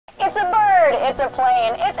It's a bird, it's a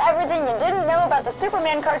plane, it's everything you didn't know about the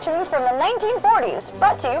Superman cartoons from the 1940s,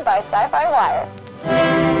 brought to you by Sci-Fi Wire.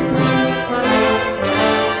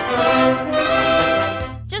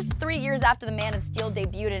 Just 3 years after the Man of Steel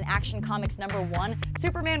debuted in Action Comics #1,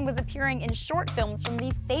 Superman was appearing in short films from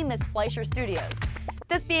the famous Fleischer Studios.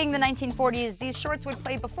 This being the 1940s, these shorts would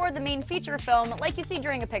play before the main feature film like you see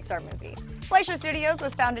during a Pixar movie. Fleischer Studios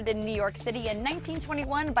was founded in New York City in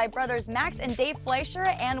 1921 by brothers Max and Dave Fleischer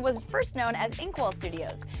and was first known as Inkwell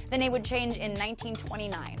Studios. The name would change in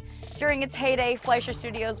 1929. During its heyday, Fleischer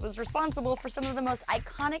Studios was responsible for some of the most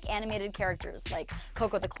iconic animated characters like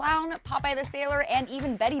Coco the Clown, Popeye the Sailor, and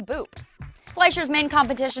even Betty Boop. Fleischer's main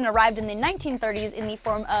competition arrived in the 1930s in the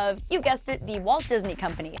form of, you guessed it, the Walt Disney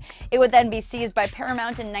Company. It would then be seized by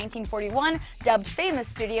Paramount in 1941, dubbed Famous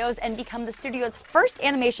Studios, and become the studio's first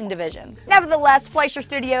animation division. Nevertheless, Fleischer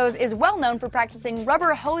Studios is well known for practicing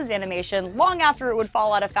rubber hose animation long after it would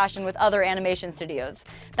fall out of fashion with other animation studios.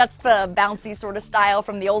 That's the bouncy sort of style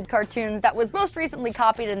from the old cartoons that was most recently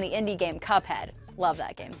copied in the indie game Cuphead. Love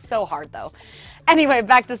that game. So hard, though. Anyway,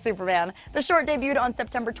 back to Superman. The short debuted on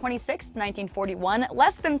September 26, 1941,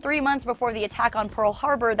 less than 3 months before the attack on Pearl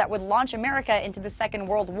Harbor that would launch America into the Second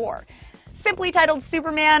World War. Simply titled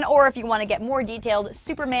Superman, or if you want to get more detailed,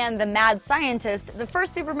 Superman the Mad Scientist, the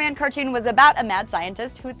first Superman cartoon was about a mad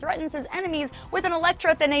scientist who threatens his enemies with an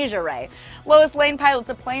electrothanasia ray. Lois Lane pilots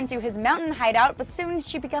a plane to his mountain hideout, but soon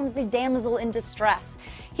she becomes the damsel in distress.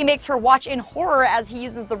 He makes her watch in horror as he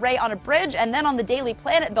uses the ray on a bridge and then on the Daily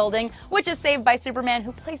Planet building, which is saved by Superman,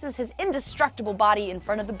 who places his indestructible body in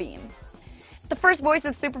front of the beam. The first voice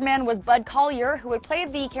of Superman was Bud Collyer, who had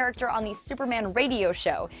played the character on the Superman radio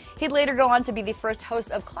show. He'd later go on to be the first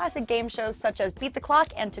host of classic game shows such as Beat the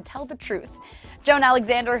Clock and To Tell the Truth. Joan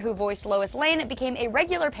Alexander, who voiced Lois Lane, became a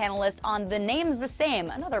regular panelist on The Name's the Same,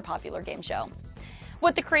 another popular game show.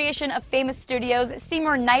 With the creation of Famous Studios,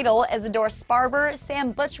 Seymour Neidl, Isadore Sparber,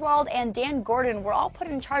 Sam Butchwald, and Dan Gordon were all put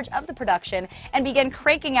in charge of the production and began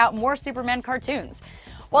cranking out more Superman cartoons.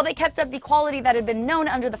 While they kept up the quality that had been known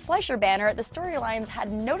under the Fleischer banner, the storylines had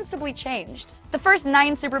noticeably changed. The first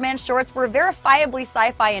 9 Superman shorts were verifiably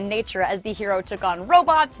sci-fi in nature, as the hero took on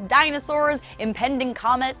robots, dinosaurs, impending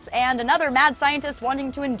comets, and another mad scientist wanting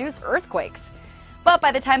to induce earthquakes. But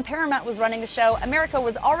by the time Paramount was running the show, America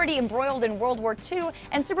was already embroiled in World War II,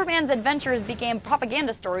 and Superman's adventures became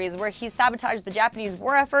propaganda stories where he sabotaged the Japanese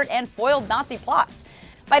war effort and foiled Nazi plots.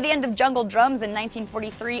 By the end of Jungle Drums in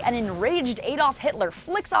 1943, an enraged Adolf Hitler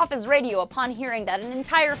flicks off his radio upon hearing that an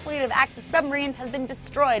entire fleet of Axis submarines has been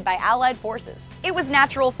destroyed by Allied forces. It was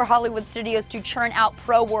natural for Hollywood studios to churn out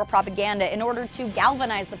pro-war propaganda in order to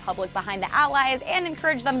galvanize the public behind the Allies and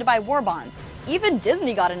encourage them to buy war bonds. Even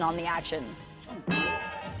Disney got in on the action.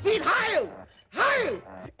 He'd Heil! Heil!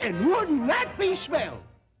 And wouldn't that be swell?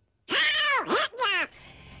 Heil Hitler!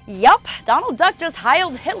 Yup, Donald Duck just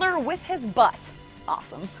heiled Hitler with his butt.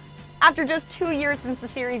 Awesome. After just 2 years since the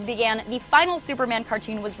series began, the final Superman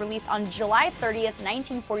cartoon was released on July 30th,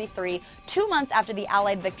 1943, 2 months after the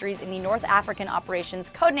Allied victories in the North African operations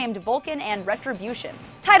codenamed Vulcan and Retribution.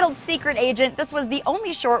 Titled Secret Agent, this was the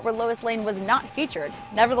only short where Lois Lane was not featured.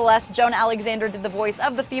 Nevertheless, Joan Alexander did the voice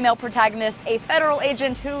of the female protagonist, a federal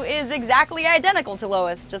agent who is exactly identical to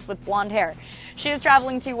Lois, just with blonde hair. She is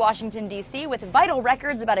traveling to Washington, D.C. with vital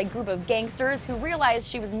records about a group of gangsters who realize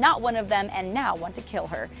she was not one of them and now want to kill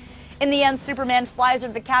her. In the end, Superman flies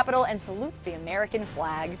over the Capitol and salutes the American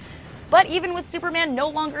flag. But even with Superman no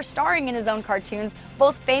longer starring in his own cartoons,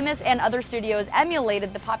 both Famous and other studios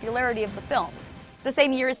emulated the popularity of the films. The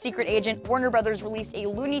same year as Secret Agent, Warner Brothers released a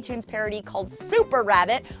Looney Tunes parody called Super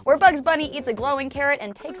Rabbit, where Bugs Bunny eats a glowing carrot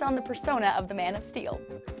and takes on the persona of the Man of Steel.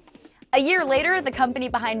 A year later, the company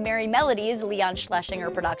behind Merry Melodies, Leon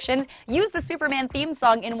Schlesinger Productions, used the Superman theme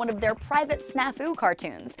song in one of their private snafu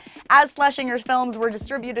cartoons. As Schlesinger's films were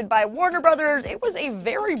distributed by Warner Brothers, it was a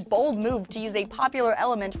very bold move to use a popular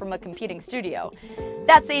element from a competing studio.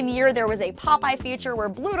 That same year, there was a Popeye feature where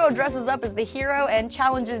Bluto dresses up as the hero and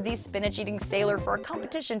challenges the spinach-eating sailor for a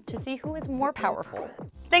competition to see who is more powerful.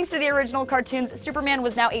 Thanks to the original cartoons, Superman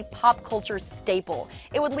was now a pop culture staple.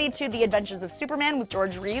 It would lead to The Adventures of Superman with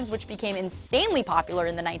George Reeves, which became insanely popular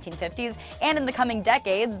in the 1950s, and in the coming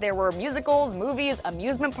decades, there were musicals, movies,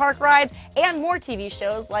 amusement park rides, and more TV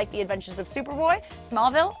shows like The Adventures of Superboy,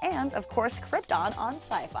 Smallville, and, of course, Krypton on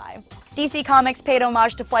SYFY. DC Comics paid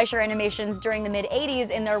homage to Fleischer Animations during the mid-80s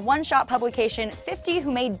in their one-shot publication 50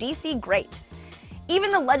 Who Made DC Great.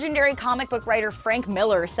 Even the legendary comic book writer Frank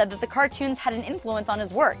Miller said that the cartoons had an influence on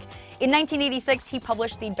his work. In 1986, he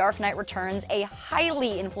published The Dark Knight Returns, a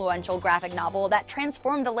highly influential graphic novel that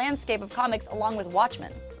transformed the landscape of comics along with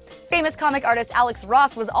Watchmen. Famous comic artist Alex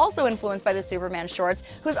Ross was also influenced by the Superman shorts,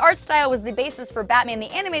 whose art style was the basis for Batman the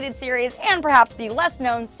Animated Series and perhaps the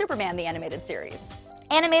less-known Superman the Animated Series.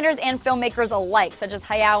 Animators and filmmakers alike, such as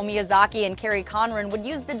Hayao Miyazaki and Kerry Conran, would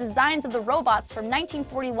use the designs of the robots from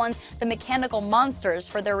 1941's The Mechanical Monsters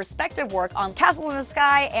for their respective work on Castle in the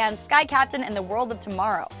Sky and Sky Captain and the World of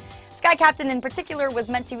Tomorrow. Sky Captain in particular was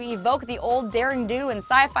meant to evoke the old daring-do and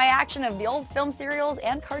sci-fi action of the old film serials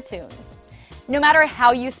and cartoons. No matter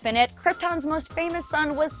how you spin it, Krypton's most famous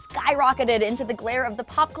son was skyrocketed into the glare of the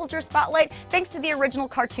pop culture spotlight thanks to the original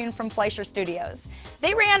cartoon from Fleischer Studios.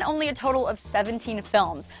 They ran only a total of 17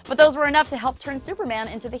 films, but those were enough to help turn Superman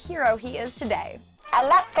into the hero he is today. And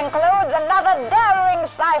that concludes another daring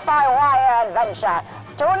sci-fi wire adventure.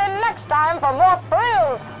 Tune in next time for more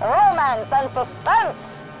thrills, romance, and suspense.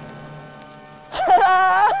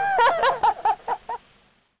 Ta-da!